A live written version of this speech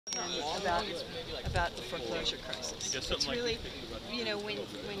about the foreclosure crisis. It's really,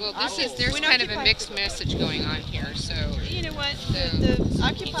 Well, there's kind of a mixed message going on here. So you know what, the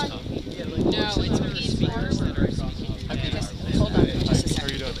Occupy. no, it's peaceful. Hold on for just a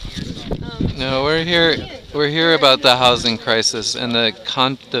second. No, we're here. We're here about the housing crisis and the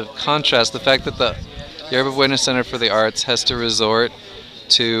contrast, the fact that the Yerba Buena Center for the Arts has to resort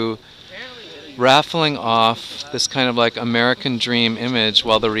to raffling off this kind of like American dream image,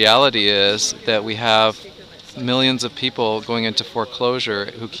 while the reality is that we have millions of people going into foreclosure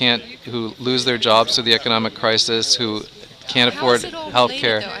who lose their jobs to the economic crisis, who can't afford health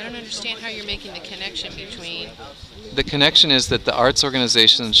care. I don't understand how you're making the connection between. The connection is that the arts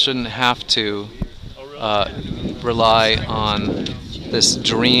organizations shouldn't have to rely on this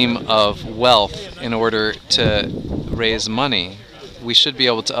dream of wealth in order to raise money. We should be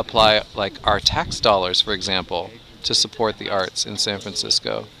able to apply like our tax dollars, for example, to support the arts in San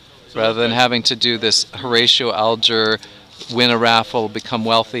Francisco, rather than having to do this Horatio Alger, win a raffle, become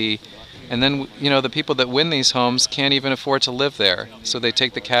wealthy, and then the people that win these homes can't even afford to live there, so they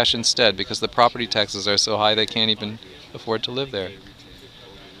take the cash instead because the property taxes are so high they can't even afford to live there.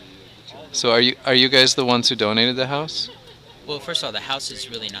 So are you guys the ones who donated the house? Well, first of all, the house is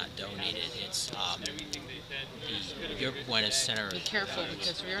really not donated. It's the Yerba Buena Center. Be careful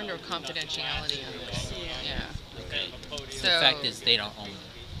because we're under confidentiality on this. Yeah. Okay. So The fact is, they don't own.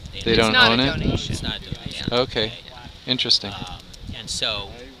 They don't own it? Donation. It's not a donation. Okay, interesting. And so.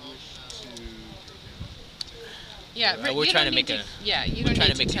 Yeah, but we're you trying don't to make need a. Yeah, you we're don't trying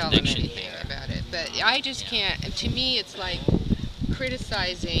need to make to a tell them connection anything here. about it. But I just can't. To me, it's like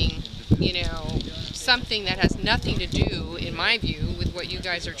criticizing, something that has nothing to do, in my view, with what you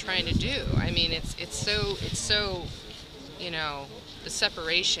guys are trying to do. I mean, it's so, the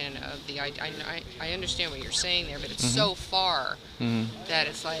separation of the. I understand what you're saying there, but it's so far that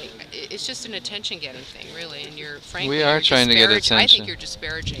it's like it's just an attention-getting thing, really. And frankly, We are trying to get I attention. think you're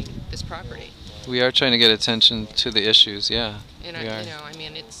disparaging this property. We are trying to get attention to the issues, yeah. And we are. I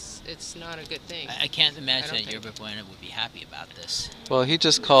mean, it's not a good thing. I can't imagine don't that think- Yerba Buena would be happy about this. Well, he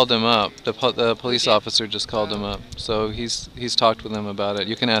just called him up. The police did? officer just called him up, so he's talked with them about it.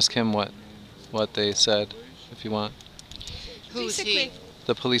 You can ask him what they said if you want. Who's he? Basically,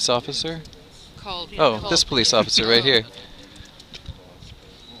 The police officer? Called. Oh, this police officer right here.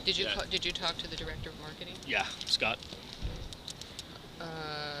 Did you talk to the director of marketing? Yeah, Scott. Uh,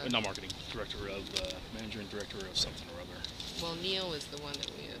 Not marketing, director of manager and director of something or other. well, Neil is the one that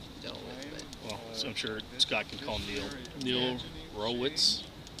we have dealt with, but Well, so I'm sure Scott can call Neil Rowitz.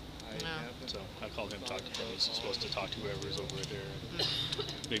 no. So I called him, talked to him. He's supposed to talk to whoever is over there. And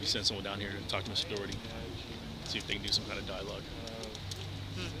maybe send someone down here and talk to Mr. Doherty. See if they can do some kind of dialogue.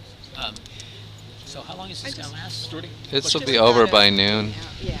 So how long is this going to last? Doherty? This will be over by noon.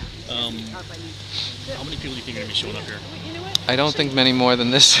 yeah. How many people do you think are going to be showing up here? You know what? I don't think many more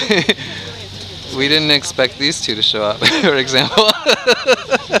than this. We didn't expect these two to show up, for example.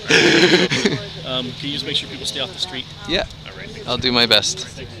 Can you just make sure people stay off the street? Yeah, All right. I'll do my best.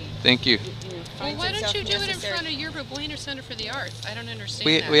 Thank you. Well, why don't you do it in front of Yerba Buena Center for the Arts? I don't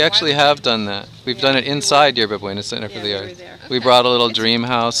understand that. We actually Why have done that. We've done it inside Yerba Buena Center for Yeah, the we were Arts. there. We Okay. brought a little dream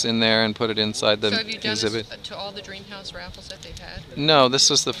house in there and put it inside So the have you done exhibit. this to all the Dream House raffles that they've had? No, this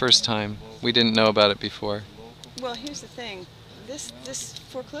was the first time. We didn't know about it before. Well, here's the thing. This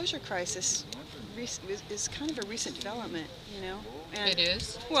foreclosure crisis is kind of a recent development, And, It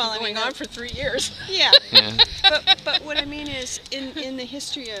is. Well, It's been going on for 3 years. Yeah. Yeah. But what I mean is, in the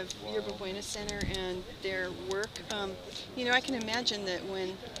history of Yerba Buena Center and their work, I can imagine that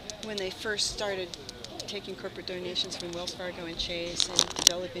when they first started taking corporate donations from Wells Fargo and Chase and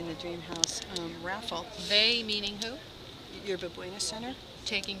developing the Dream House raffle, They meaning who? Yerba Buena Center,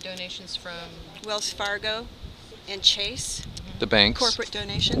 Taking donations from. Wells Fargo and Chase, The banks. corporate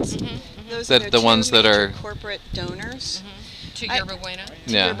donations. Those That are the two ones that major are- corporate donors. To I- Yerba Buena? To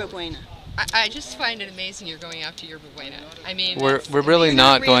Yeah. Yerba Buena. I just find it amazing you're going after Yerba Buena. I mean, We're that's really amazing.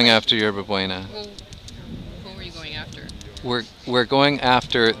 not going really. after Yerba Buena. Well, who are you going after? We're going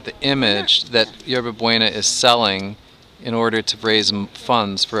after the image that Yerba Buena is selling in order to raise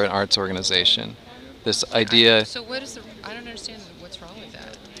funds for an arts organization. This idea, So what is the? I don't understand what's wrong with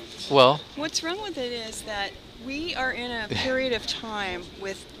that. well, What's wrong with it is that we are in a period of time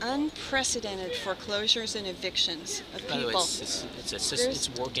with unprecedented foreclosures and evictions of By the way, people. it's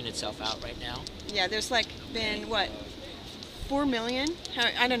working itself out right now. Yeah, there's been what, 4 million?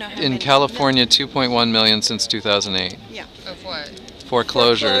 I don't know how in many. California, 2.1 million since 2008. Yeah. Of what?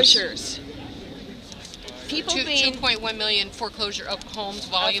 Foreclosures. Foreclosures. People 2, being 2.1 million foreclosure of homes,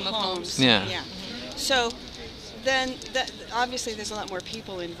 volume of homes. Yeah. Yeah. So then obviously there's a lot more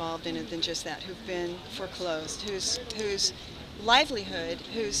people involved in it than just that who've been foreclosed, whose livelihood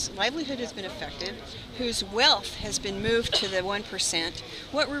has been affected, whose wealth has been moved to the 1%.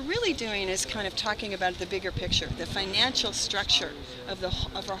 What we're really doing is kind of talking about the bigger picture, the financial structure of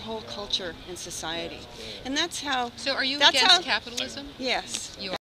our whole culture and society, and that's how. So, are you that's against how, capitalism? Yes. You